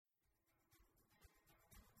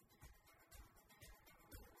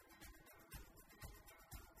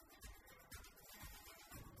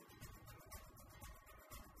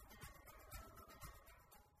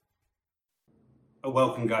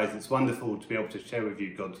Welcome guys, it's wonderful to be able to share with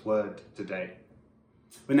you God's word today.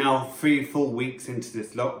 We're now 3 full weeks into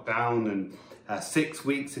this lockdown and 6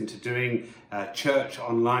 weeks into doing church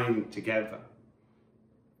online together.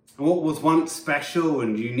 And what was once special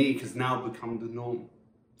and unique has now become the norm.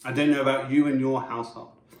 I don't know about you and your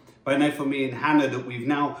household, but I know for me and Hannah that we've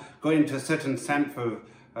now got into a certain sense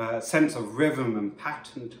of rhythm and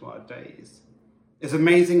pattern to our days. It's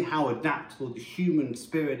amazing how adaptable the human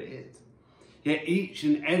spirit is. Yet each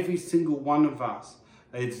and every single one of us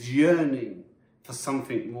is yearning for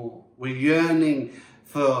something more. We're yearning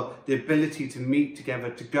for the ability to meet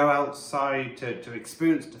together, to go outside, to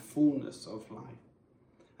experience the fullness of life.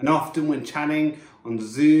 And often when chatting on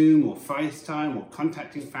Zoom or FaceTime or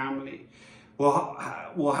contacting family,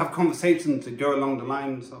 we'll have conversations that go along the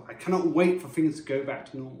lines of, I cannot wait for things to go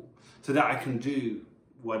back to normal so that I can do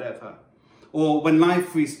whatever. Or when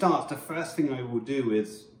life restarts, the first thing I will do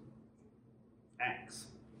is X.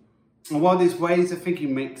 And while these ways of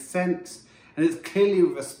thinking make sense, and it's clearly a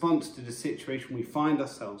response to the situation we find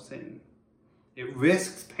ourselves in, it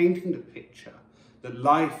risks painting the picture that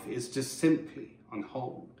life is just simply on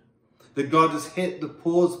hold, that God has hit the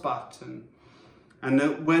pause button, and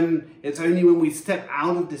that it's only when we step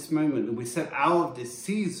out of this moment, and we step out of this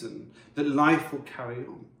season, that life will carry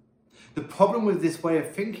on. The problem with this way of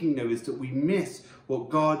thinking, though, is that we miss what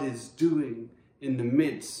God is doing in the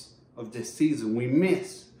midst of this season. We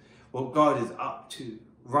miss what God is up to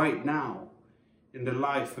right now in the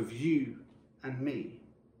life of you and me.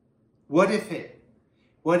 What if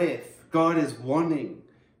God is wanting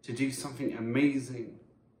to do something amazing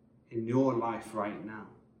in your life right now?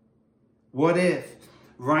 What if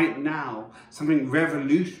right now something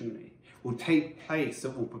revolutionary will take place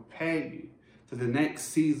that will prepare you for the next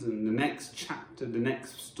season, the next chapter, the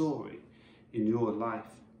next story in your life?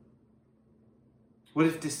 What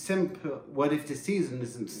if this season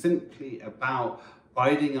isn't simply about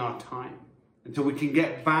biding our time until we can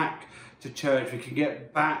get back to church, we can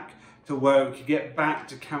get back to work, we can get back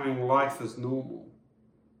to carrying life as normal?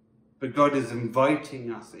 But God is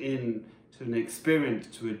inviting us in to an experience,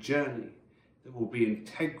 to a journey that will be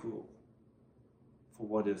integral for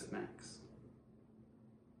what is next.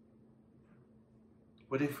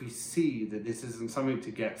 What if we see that this isn't something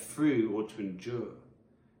to get through or to endure,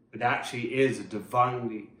 but actually is a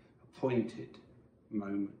divinely appointed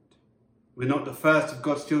moment? We're not the first of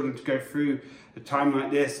God's children to go through a time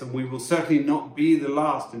like this, and we will certainly not be the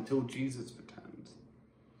last until Jesus returns.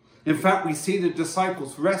 In fact, we see the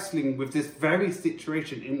disciples wrestling with this very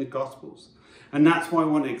situation in the Gospels, and that's why I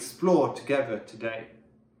want to explore together today.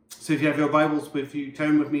 So if you have your Bibles with you,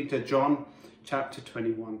 turn with me to John chapter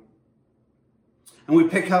 21. And we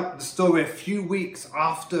pick up the story a few weeks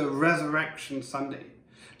after Resurrection Sunday.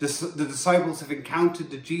 The disciples have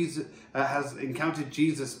encountered Jesus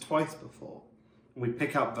twice before. And we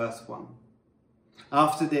pick up verse 1.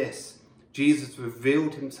 After this, Jesus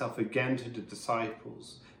revealed himself again to the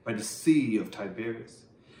disciples by the Sea of Tiberias.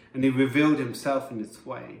 And he revealed himself in this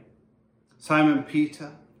way. Simon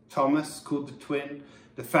Peter, Thomas, called the twin,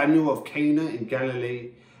 Nathanael of Cana in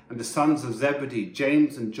Galilee, and the sons of Zebedee,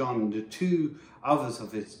 James and John, and the 2 others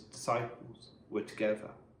of his disciples were together.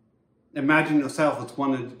 Imagine yourself as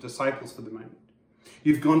one of the disciples for the moment.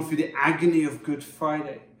 You've gone through the agony of Good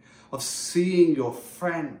Friday, of seeing your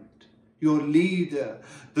friend, your leader,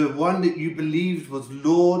 the one that you believed was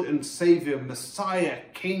Lord and Saviour, Messiah,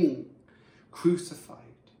 King, crucified,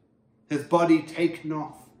 his body taken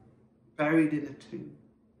off, buried in a tomb.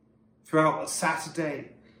 Throughout Saturday,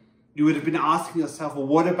 you would have been asking yourself, well,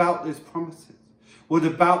 what about those promises? What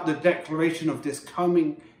about the declaration of this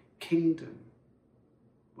coming kingdom?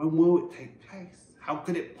 When will it take place? How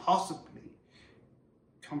could it possibly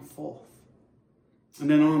come forth? And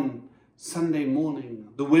then on Sunday morning,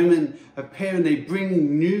 the women appear and they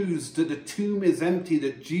bring news that the tomb is empty,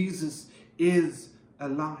 that Jesus is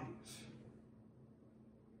alive.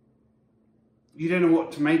 You don't know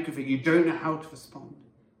what to make of it. You don't know how to respond.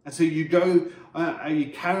 And so you go,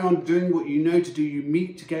 you carry on doing what you know to do. You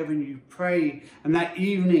meet together and you pray. And that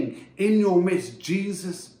evening, in your midst,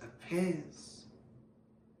 Jesus appears.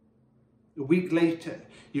 A week later,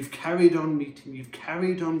 you've carried on meeting. You've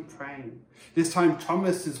carried on praying. This time,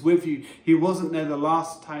 Thomas is with you. He wasn't there the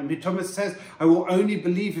last time. Thomas says, I will only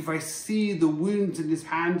believe if I see the wounds in his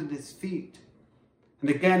hand and his feet. And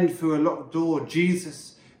again, through a locked door,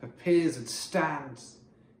 Jesus appears and stands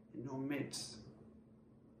in your midst.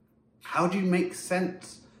 How do you make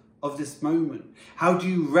sense of this moment? How do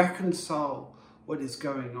you reconcile what is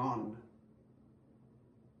going on?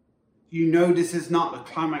 You know this is not the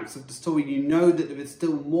climax of the story. You know that there is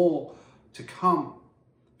still more to come.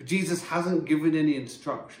 But Jesus hasn't given any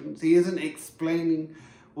instructions. He isn't explaining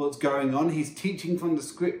what's going on. He's teaching from the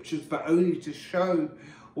scriptures, but only to show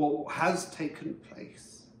what has taken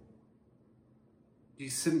place. You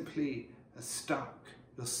simply are stuck.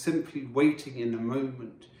 You're simply waiting in the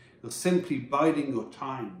moment. You're simply biding your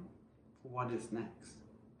time for what is next.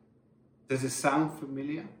 Does it sound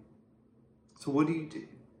familiar? So what do?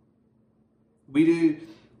 We do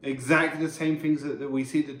exactly the same things that we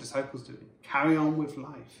see the disciples doing. Carry on with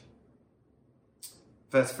life.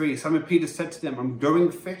 Verse 3, Simon Peter said to them, I'm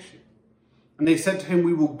going fishing. And they said to him,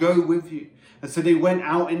 we will go with you. And so they went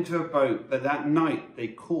out into a boat, but that night they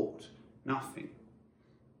caught nothing.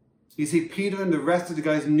 You see, Peter and the rest of the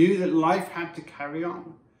guys knew that life had to carry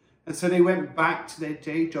on. And so they went back to their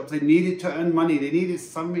day jobs. They needed to earn money. They needed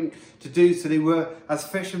something to do. So they were, as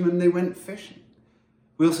fishermen, they went fishing.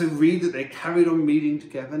 We also read that they carried on meeting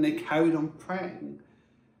together and they carried on praying.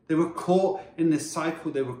 They were caught in this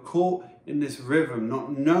cycle. They were caught in this rhythm,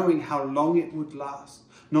 not knowing how long it would last,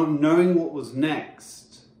 not knowing what was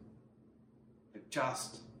next, but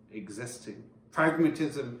just existing.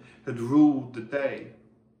 Pragmatism had ruled the day.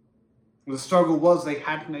 The struggle was they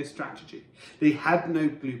had no strategy. They had no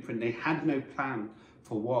blueprint. They had no plan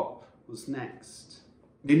for what was next.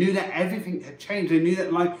 They knew that everything had changed. They knew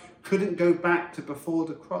that life couldn't go back to before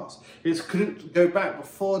the cross. It couldn't go back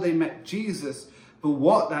before they met Jesus. But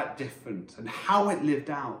what that difference and how it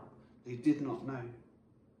lived out, they did not know.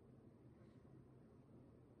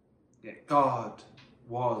 Yet God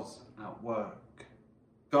was at work.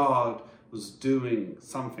 God was doing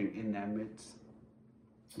something in their midst.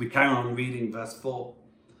 We carry on reading verse 4.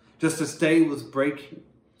 Just as day was breaking,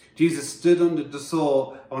 Jesus stood on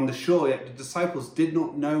the shore, yet the disciples did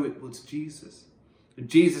not know it was Jesus. And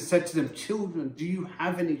Jesus said to them, children, do you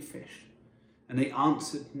have any fish? And they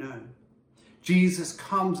answered, no. Jesus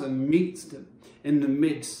comes and meets them in the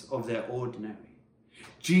midst of their ordinary.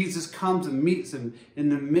 Jesus comes and meets them in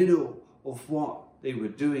the middle of what they were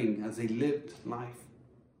doing as they lived life.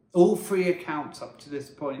 All three accounts up to this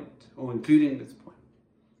point, or including this point,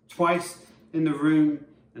 twice in the room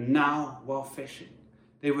and now while fishing.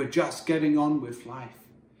 They were just getting on with life.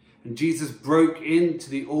 And Jesus broke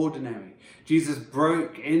into the ordinary. Jesus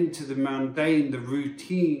broke into the mundane, the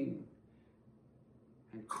routine,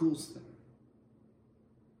 and calls them.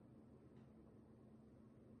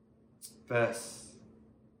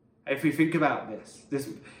 If we think about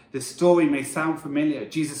this story may sound familiar.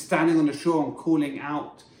 Jesus standing on the shore and calling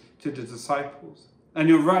out to the disciples. And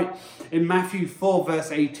you're right, in Matthew 4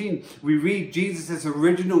 verse 18, we read Jesus'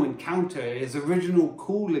 original encounter, his original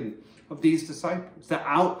calling of these disciples. They're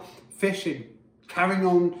out fishing, carrying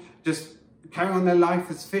on their life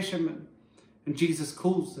as fishermen. And Jesus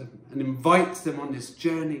calls them and invites them on this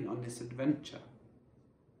journey, on this adventure.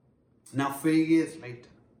 Now 3 years later,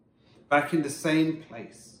 back in the same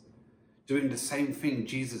place, doing the same thing,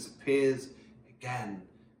 Jesus appears again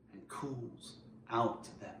and calls out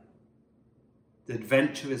to them. The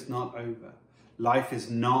adventure is not over. Life is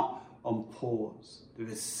not on pause. There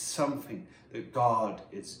is something that God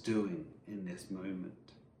is doing in this moment.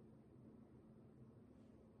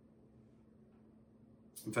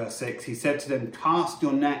 Verse 6, he said to them, cast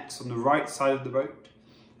your nets on the right side of the boat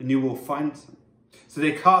and you will find some. So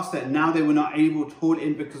they cast it, and now they were not able to haul it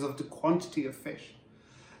in because of the quantity of fish.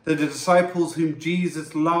 The disciples whom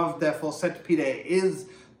Jesus loved therefore said to Peter, it is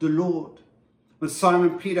the Lord. When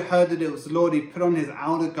Simon Peter heard that it was the Lord, he put on his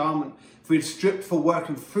outer garment, for he had stripped for work,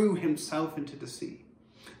 and threw himself into the sea.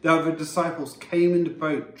 The other disciples came in the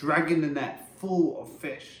boat, dragging the net full of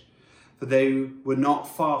fish, for they were not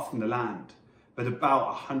far from the land, but about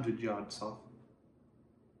 100 yards off.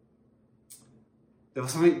 There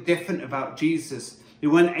was something different about Jesus. They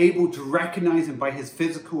weren't able to recognize him by his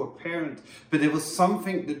physical appearance, but there was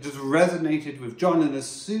something that just resonated with John. And as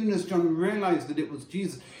soon as John realized that it was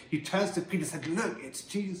Jesus, he turns to Peter and said, look, it's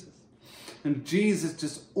Jesus. And Jesus,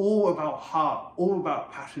 just all about heart, all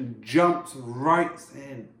about passion, jumps right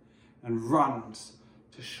in and runs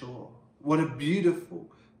to shore. What a beautiful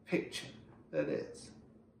picture that is.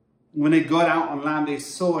 When they got out on land, they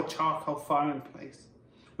saw a charcoal fire in place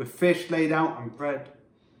with fish laid out and bread.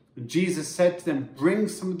 And Jesus said to them, bring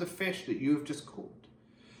some of the fish that you have just caught.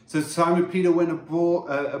 So Simon Peter went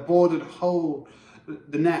aboard and hauled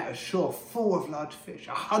the net ashore full of large fish,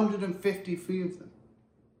 153 of them.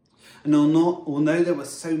 And although there were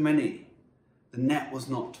so many, the net was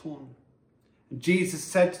not torn. And Jesus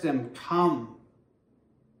said to them, come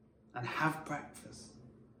and have breakfast.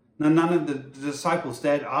 Now none of the disciples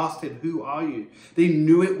dared ask him, who are you? They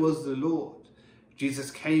knew it was the Lord.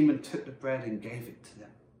 Jesus came and took the bread and gave it to them.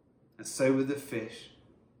 And so with the fish.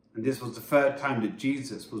 And this was the third time that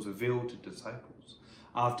Jesus was revealed to disciples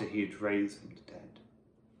after he had raised from the dead.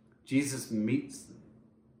 Jesus meets them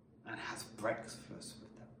and has breakfast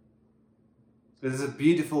with them. There's a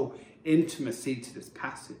beautiful intimacy to this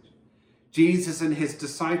passage. Jesus and his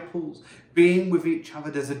disciples being with each other.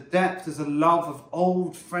 There's a depth, there's a love of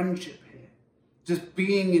old friendship here. Just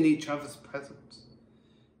being in each other's presence.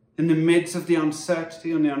 In the midst of the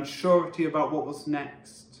uncertainty and the unsurety about what was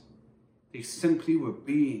next, they simply were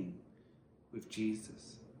being with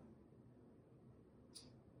Jesus.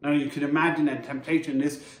 Now you can imagine a temptation.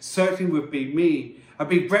 This certainly would be me. A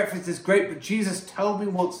big breakfast is great, but Jesus, tell me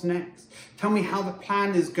what's next. Tell me how the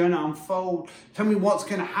plan is going to unfold. Tell me what's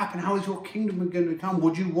going to happen. How is your kingdom going to come?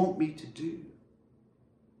 What do you want me to do?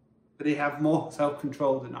 But they have more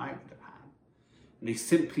self-control than I would have had. And they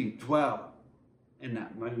simply dwell in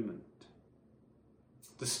that moment.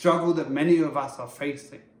 The struggle that many of us are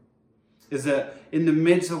facing is that in the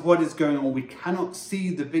midst of what is going on, we cannot see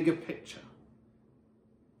the bigger picture.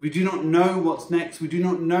 We do not know what's next. We do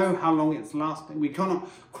not know how long it's lasting. We cannot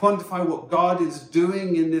quantify what God is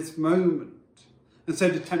doing in this moment. And so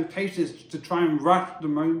the temptation is to try and rush the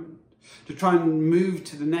moment, to try and move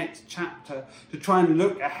to the next chapter, to try and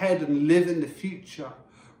look ahead and live in the future,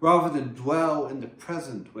 rather than dwell in the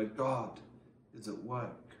present where God is at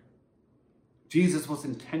work. Jesus was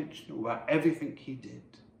intentional about everything he did.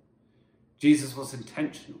 Jesus was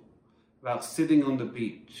intentional about sitting on the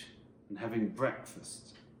beach and having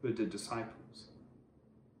breakfast with the disciples.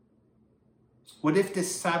 What if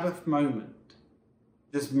this Sabbath moment,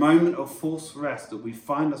 this moment of forced rest that we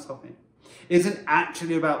find ourselves in, isn't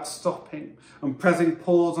actually about stopping and pressing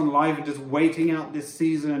pause on life and just waiting out this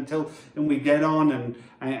season until we get on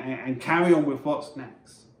and carry on with what's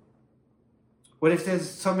next? What if there's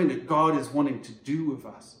something that God is wanting to do with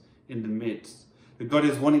us in the midst, that God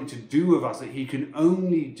is wanting to do with us that he can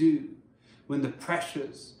only do when the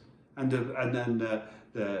pressures and the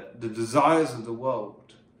desires of the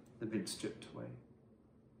world have been stripped away?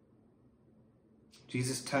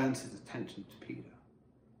 Jesus turns his attention to Peter.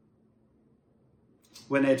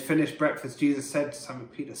 When they had finished breakfast, Jesus said to Simon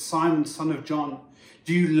Peter, "Simon, son of John,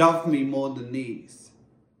 do you love me more than these?"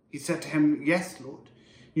 He said to him, "Yes, Lord,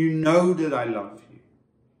 you know that I love you."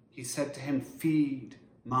 He said to him, "Feed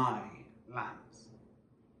my lambs."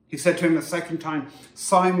 He said to him a second time,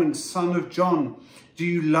 "Simon, son of John, do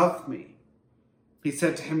you love me?" He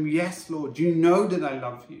said to him, "Yes, Lord, you know that I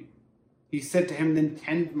love you." He said to him, "Then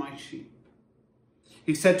tend my sheep."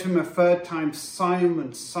 He said to him a third time,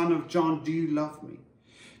 "Simon, son of John, do you love me?"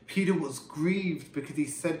 Peter was grieved because he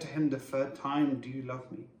said to him the third time, "Do you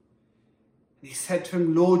love me?" And he said to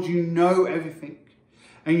him, "Lord, you know everything,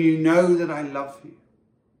 and you know that I love you."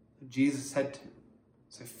 And Jesus said to him,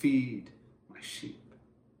 "So feed my sheep."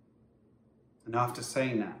 And after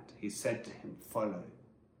saying that, he said to him, "Follow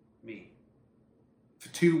me." For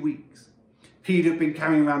 2 weeks, Peter had been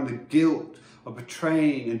carrying around the guilt of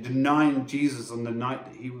betraying and denying Jesus on the night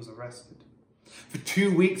that he was arrested. For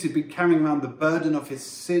 2 weeks, he'd been carrying around the burden of his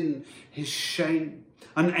sin, his shame,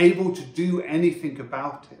 unable to do anything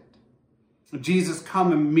about it. And Jesus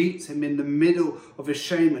comes and meets him in the middle of his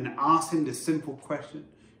shame and asks him this simple question: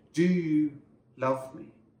 "Do you love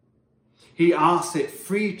me?" He asks it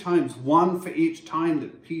 3 times, one for each time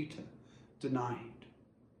that Peter denied.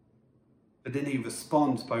 But then he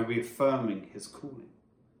responds by reaffirming his calling.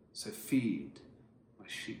 So feed my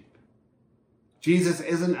sheep. Jesus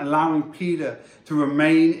isn't allowing Peter to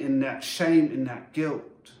remain in that shame, in that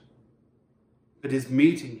guilt, but is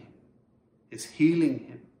meeting him, is healing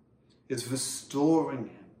him, is restoring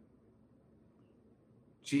him.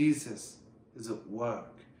 Jesus is at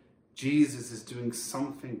work. Jesus is doing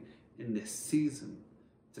something in this season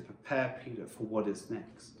to prepare Peter for what is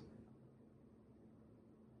next.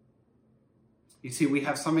 You see, we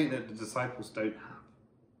have something that the disciples don't have.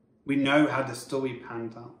 We know how the story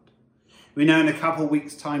pans out. We know in a couple of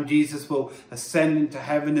weeks' time, Jesus will ascend into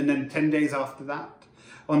heaven, and then 10 days after that,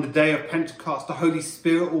 on the day of Pentecost, the Holy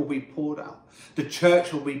Spirit will be poured out. The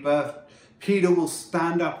church will be birthed. Peter will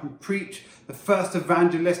stand up and preach the first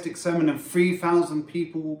evangelistic sermon, and 3,000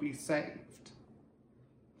 people will be saved.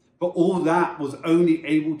 But all that was only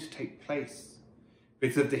able to take place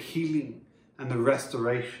because of the healing and the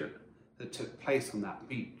restoration that took place on that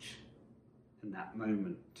beach, in that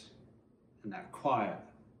moment, in that quiet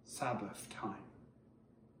Sabbath time.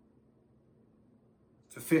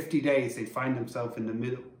 For 50 days, they find themselves in the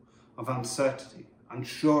middle of uncertainty,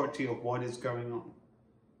 unsurety of what is going on.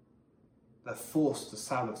 They're forced to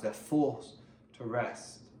Sabbath. They're forced to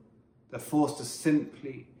rest. They're forced to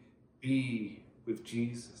simply be with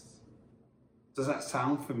Jesus. Does that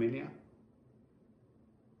sound familiar?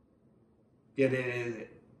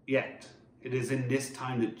 Yet it is in this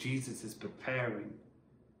time that Jesus is preparing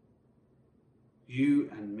you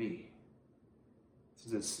and me for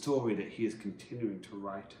the story that he is continuing to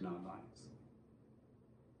write in our lives.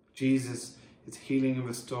 Jesus is healing and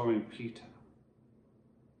restoring Peter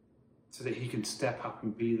so that he can step up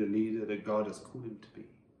and be the leader that God has called him to be.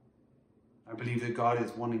 I believe that God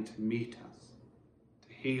is wanting to meet us,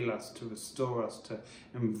 to heal us, to restore us, to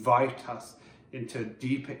invite us into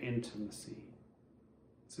deeper intimacy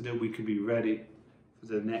so that we can be ready for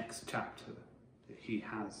the next chapter that he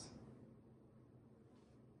has.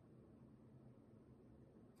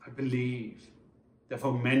 I believe that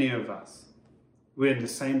for many of us, we're in the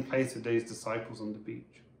same place as those disciples on the beach.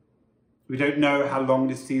 We don't know how long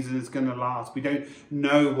this season is going to last. We don't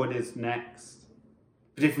know what is next.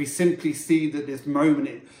 But if we simply see that this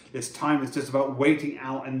moment, this time is just about waiting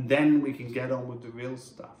out and then we can get on with the real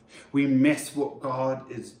stuff, we miss what God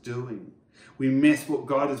is doing. We miss what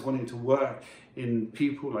God is wanting to work in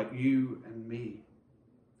people like you and me.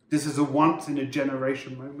 This is a once in a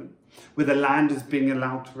generation moment where the land is being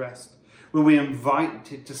allowed to rest, where we are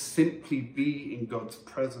invited to simply be in God's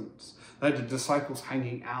presence, like the disciples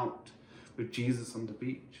hanging out with Jesus on the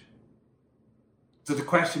beach. So the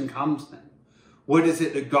question comes then, what is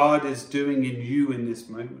it that God is doing in you in this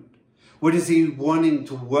moment? What is he wanting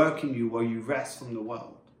to work in you while you rest from the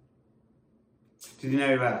world? Did you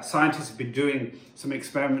know scientists have been doing some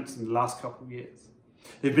experiments in the last couple of years?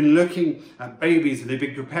 They've been looking at babies and they've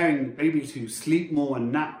been comparing babies who sleep more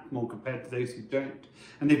and nap more compared to those who don't.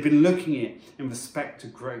 And they've been looking at it in respect to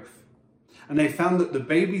growth. And they found that the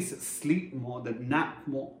babies that sleep more, that nap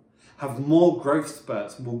more, have more growth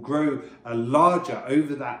spurts and will grow larger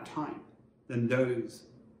over that time than those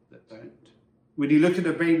that don't. When you look at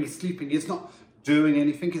a baby sleeping, it's not doing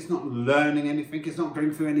anything, it's not learning anything, it's not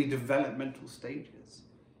going through any developmental stages,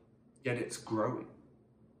 yet it's growing.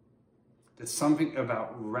 There's something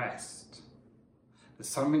about rest. There's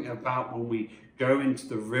something about when we go into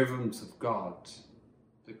the rhythms of God,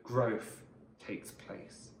 that growth takes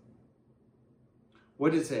place.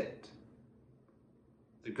 What is it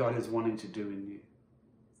that God is wanting to do in you?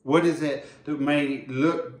 What is it that may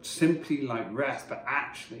look simply like rest, but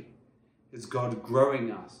actually is God growing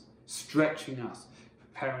us, stretching us,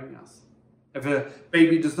 preparing us? If a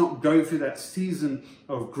baby does not go through that season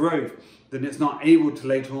of growth, then it's not able to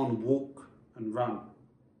later on walk and run.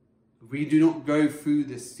 If we do not go through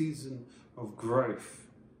this season of growth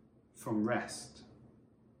from rest,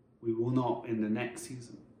 we will not in the next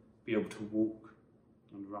season be able to walk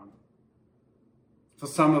and run. For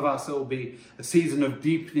some of us, it will be a season of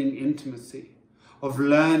deepening intimacy, of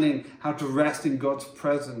learning how to rest in God's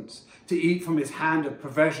presence, to eat from his hand of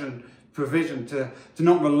provision, to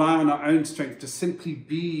not rely on our own strength, to simply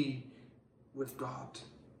be with God.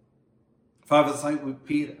 Father, it's like with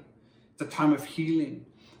Peter. It's a time of healing,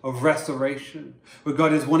 of restoration, where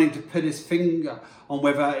God is wanting to put his finger on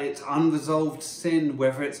whether it's unresolved sin,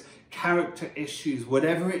 whether it's character issues,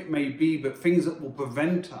 whatever it may be, but things that will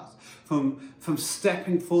prevent us from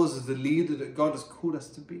stepping forward as the leader that God has called us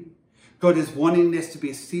to be. God is wanting this to be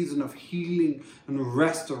a season of healing and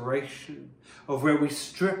restoration, of where we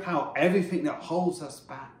strip out everything that holds us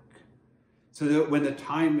back, so that when the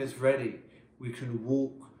time is ready, we can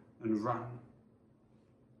walk and run.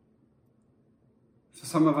 For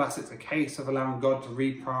some of us, it's a case of allowing God to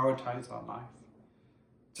reprioritize our life,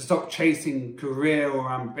 to stop chasing career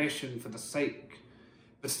or ambition for the sake,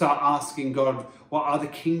 but start asking God, what are the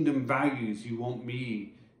kingdom values you want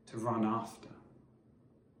me to run after?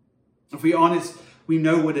 If we're honest, we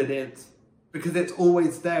know what it is, because it's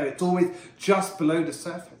always there. It's always just below the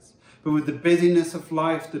surface. But with the busyness of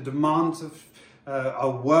life, the demands of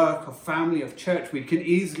our work, of family, of church, we can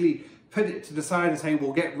easily put it to the side and say,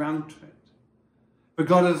 we'll get round to it. But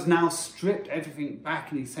God has now stripped everything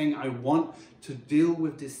back and he's saying, I want to deal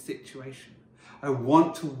with this situation. I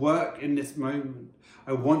want to work in this moment.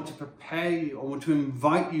 I want to prepare you. I want to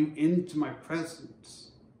invite you into my presence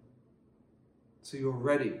so you're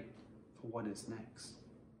ready for what is next.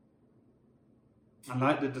 And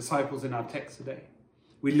like the disciples in our text today,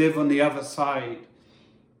 we live on the other side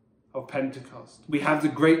of Pentecost. We have the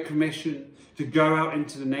Great Commission to go out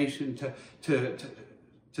into the nation, to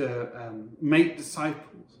make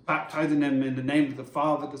disciples, baptizing them in the name of the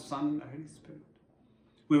Father, the Son, and the Holy Spirit.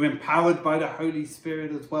 We're empowered by the Holy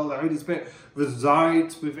Spirit as well. The Holy Spirit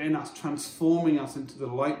resides within us, transforming us into the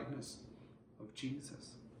likeness of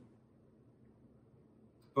Jesus.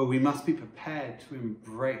 But we must be prepared to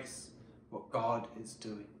embrace what God is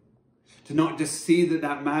doing. To not just see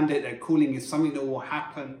that mandate, that calling is something that will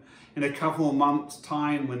happen in a couple of months'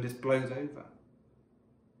 time when this blows over.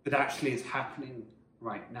 but actually it's happening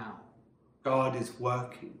right now. God is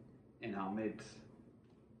working in our midst.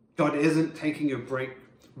 God isn't taking a break,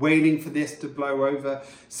 waiting for this to blow over,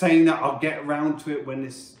 saying that I'll get around to it when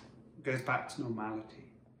this goes back to normality.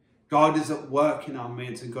 God is at work in our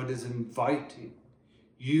midst, and God is inviting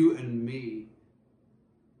you and me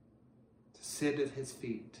to sit at his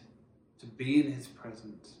feet, to be in his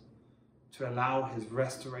presence, to allow his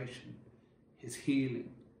restoration, his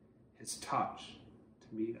healing, his touch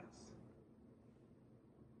to meet us.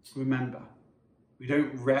 Remember, we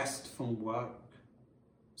don't rest from work.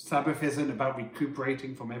 Sabbath isn't about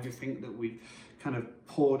recuperating from everything that we've kind of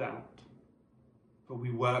poured out, but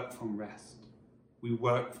we work from rest. We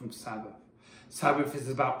work from Sabbath. Sabbath is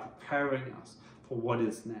about preparing us for what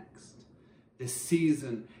is next. This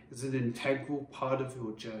season is an integral part of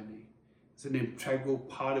your journey. It's an integral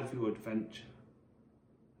part of your adventure.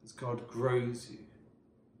 As God grows you,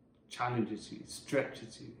 challenges you,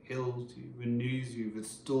 stretches you, heals you, renews you,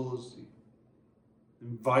 restores you,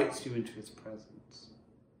 invites you into his presence,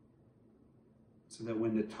 so that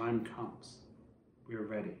when the time comes, we are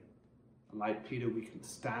ready. And like Peter, we can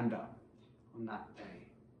stand up on that day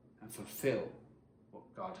and fulfill what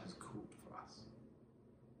God has called for us.